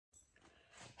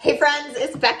Hey friends,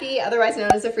 it's Becky, otherwise known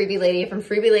as the Freebie Lady from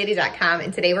freebielady.com,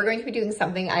 and today we're going to be doing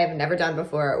something I have never done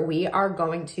before. We are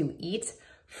going to eat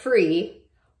free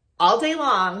all day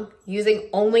long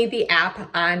using only the app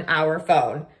on our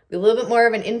phone. A little bit more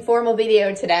of an informal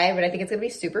video today, but I think it's gonna be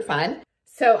super fun.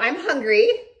 So I'm hungry.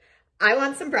 I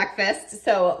want some breakfast,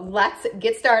 so let's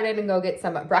get started and go get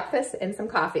some breakfast and some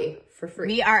coffee for free.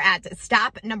 We are at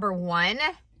stop number 1.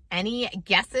 Any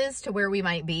guesses to where we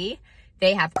might be?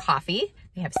 They have coffee,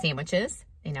 they have sandwiches,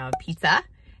 they now have pizza,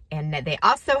 and they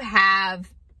also have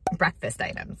breakfast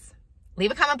items.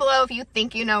 Leave a comment below if you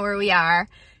think you know where we are.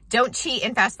 Don't cheat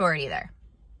and fast forward either.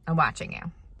 I'm watching you.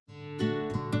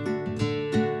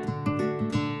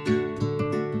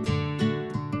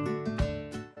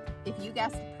 If you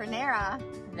guessed Panera,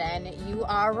 then you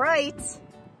are right.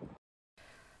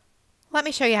 Let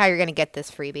me show you how you're gonna get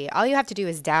this freebie. All you have to do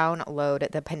is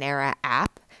download the Panera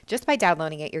app. Just by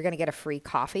downloading it, you're going to get a free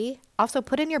coffee. Also,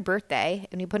 put in your birthday.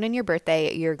 When you put in your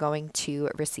birthday, you're going to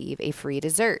receive a free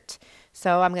dessert.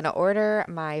 So I'm going to order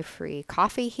my free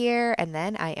coffee here, and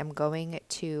then I am going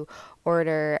to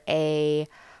order a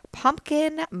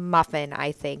pumpkin muffin,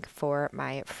 I think, for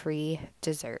my free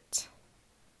dessert.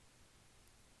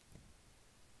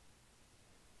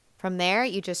 From there,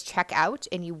 you just check out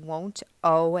and you won't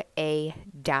owe a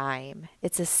dime.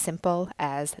 It's as simple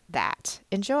as that.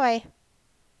 Enjoy.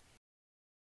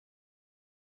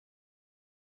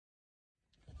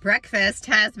 Breakfast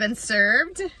has been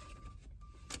served.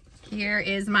 Here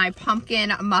is my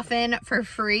pumpkin muffin for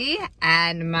free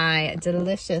and my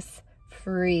delicious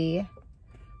free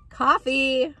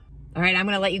coffee. All right, I'm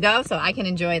gonna let you go so I can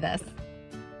enjoy this.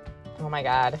 Oh my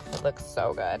God, it looks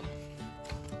so good.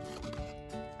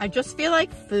 I just feel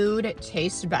like food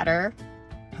tastes better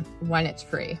when it's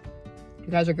free.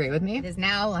 You guys agree with me? It is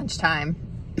now lunchtime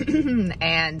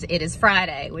and it is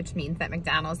Friday, which means that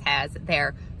McDonald's has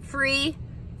their free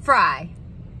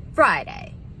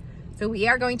Friday. So we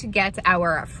are going to get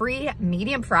our free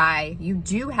medium fry. You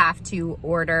do have to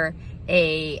order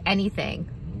anything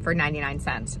for 99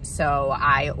 cents. So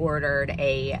I ordered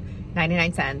a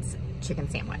 99 cents chicken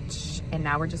sandwich. And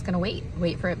now we're just gonna wait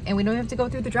for it. And we don't have to go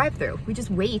through the drive-thru. We just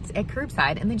wait at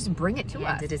curbside and they just bring it to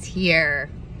us. It is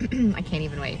here. I can't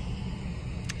even wait.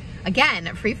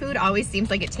 Again, free food always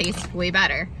seems like it tastes way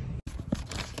better.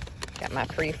 Got my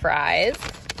free fries.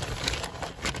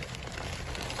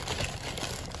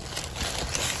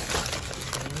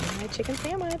 Chicken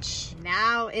sandwich.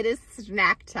 Now it is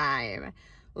snack time.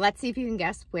 Let's see if you can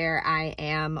guess where I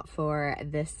am for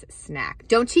this snack.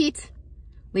 Don't cheat.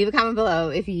 Leave a comment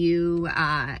below if you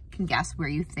can guess where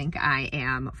you think I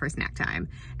am for snack time.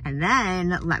 And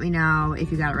then let me know if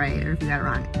you got it right or if you got it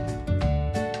wrong.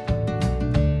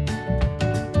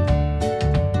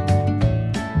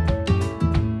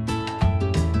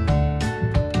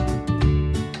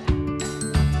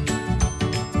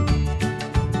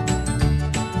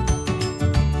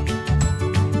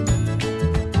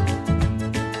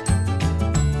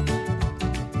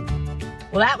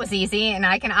 Well, that was easy, and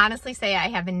I can honestly say I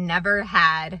have never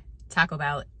had Taco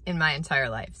Bell in my entire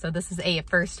life. So this is a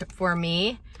first for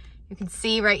me. You can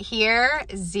see right here,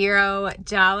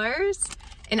 $0.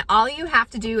 And all you have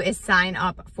to do is sign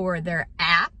up for their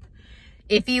app.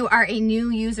 If you are a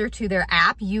new user to their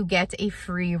app, you get a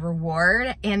free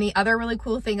reward. And the other really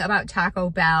cool thing about Taco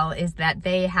Bell is that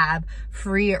they have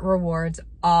free rewards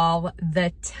all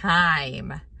the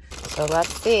time. So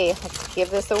let's see, let's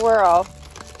give this a whirl.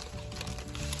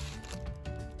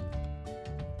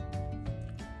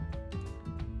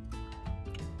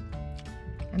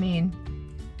 I mean,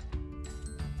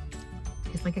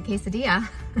 it's like a quesadilla.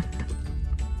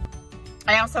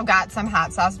 I also got some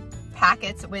hot sauce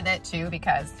packets with it too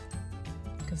because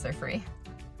they're free.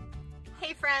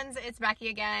 Hey friends, it's Becky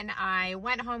again. I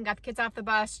went home, got the kids off the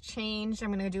bus, changed. I'm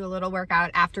gonna do a little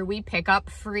workout after we pick up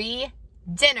free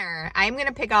dinner. I'm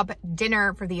gonna pick up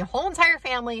dinner for the whole entire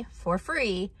family for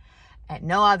free at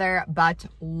no other but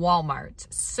Walmart.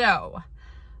 So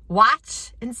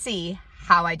watch and see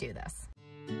how I do this.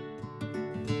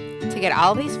 To get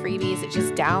all these freebies,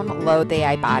 just download the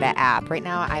Ibotta app. Right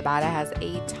now, Ibotta has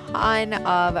a ton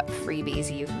of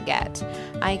freebies you can get.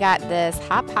 I got this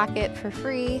Hot Pocket for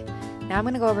free. Now I'm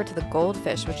going to go over to the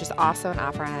Goldfish, which is also an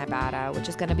offer on Ibotta, which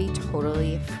is going to be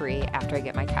totally free after I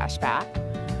get my cash back.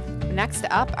 Next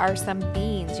up are some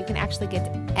beans. You can actually get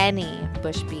any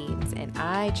bush beans, and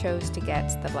I chose to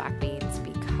get the black beans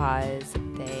because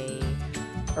they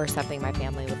are something my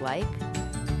family would like.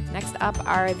 Next up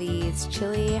are these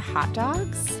chili hot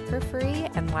dogs for free.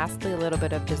 And lastly, a little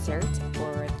bit of dessert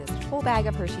for this whole bag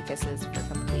of Hershey Kisses for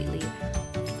completely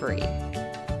free.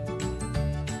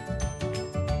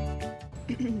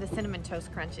 The Cinnamon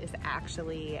Toast Crunch is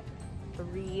actually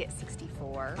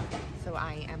 $3.64, so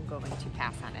I am going to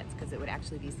pass on it because it would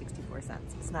actually be 64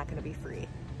 cents. It's not gonna be free.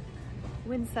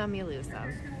 Win some, you lose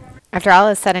some. After all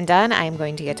is said and done, I am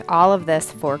going to get all of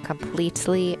this for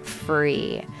completely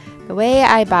free. The way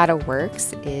Ibotta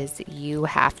works is you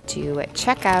have to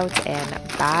check out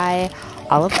and buy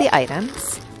all of the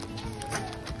items.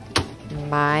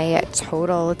 My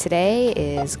total today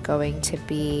is going to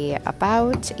be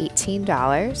about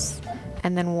 $18.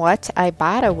 And then what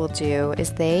Ibotta will do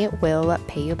is they will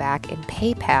pay you back in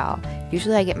PayPal.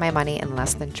 Usually I get my money in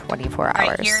less than 24 hours. All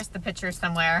right, here's the picture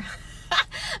somewhere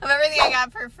of everything I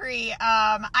got for free.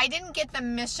 I didn't get the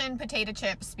Mission potato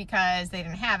chips because they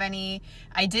didn't have any.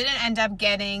 I didn't end up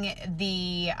getting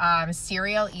the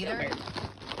cereal either.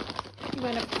 You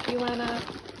want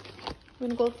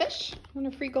a goldfish? Want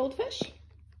a free goldfish?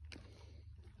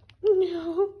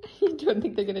 No, I don't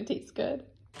think they're gonna taste good.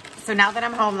 So now that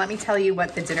I'm home, let me tell you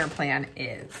what the dinner plan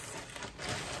is.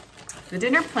 The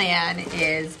dinner plan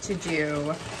is to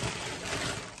do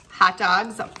hot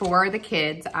dogs for the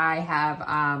kids. I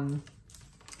have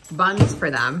buns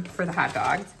for them, for the hot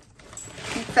dogs.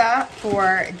 Pizza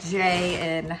for Jay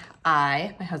and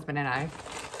I, my husband and I.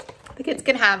 The kids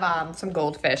can have some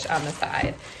goldfish on the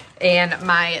side. And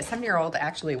my 7-year-old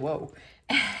actually,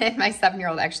 and my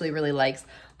 7-year-old actually really likes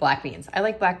black beans. I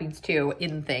like black beans too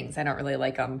in things. I don't really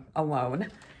like them alone.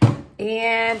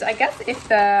 And I guess if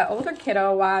the older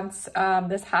kiddo wants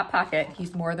this Hot Pocket,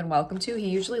 he's more than welcome to. He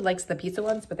usually likes the pizza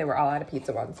ones, but they were all out of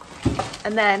pizza ones.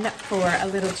 And then for a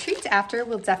little treat after,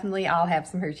 we'll definitely all have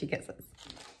some Hershey Kisses.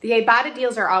 The Ibotta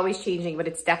deals are always changing, but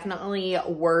it's definitely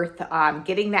worth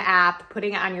getting the app,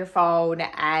 putting it on your phone,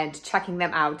 and checking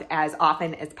them out as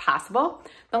often as possible.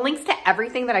 The links to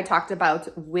everything that I talked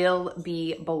about will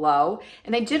be below.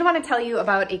 And I did want to tell you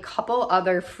about a couple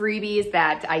other freebies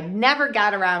that I never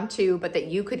got around to, but that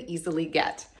you could easily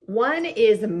get. One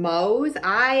is Moe's.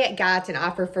 I got an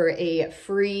offer for a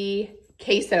free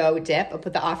queso dip. I'll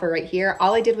put the offer right here.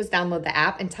 All I did was download the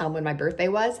app and tell them when my birthday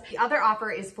was. The other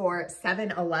offer is for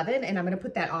 7-Eleven, and I'm gonna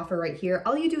put that offer right here.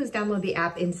 All you do is download the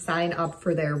app and sign up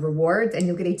for their rewards, and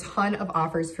you'll get a ton of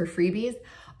offers for freebies.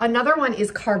 Another one is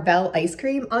Carvel Ice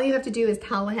Cream. All you have to do is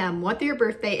tell him what their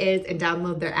birthday is and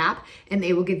download their app, and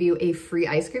they will give you a free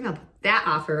ice cream. I'll put that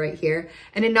offer right here.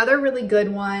 And another really good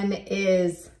one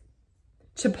is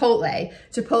Chipotle.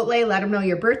 Chipotle, let them know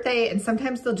your birthday, and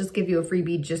sometimes they'll just give you a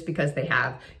freebie just because they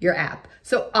have your app.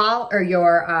 So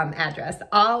your address.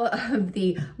 All of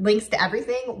the links to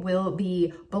everything will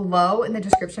be below in the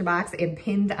description box and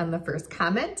pinned on the first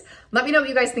comment. Let me know what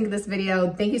you guys think of this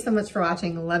video. Thank you so much for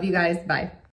watching. Love you guys. Bye.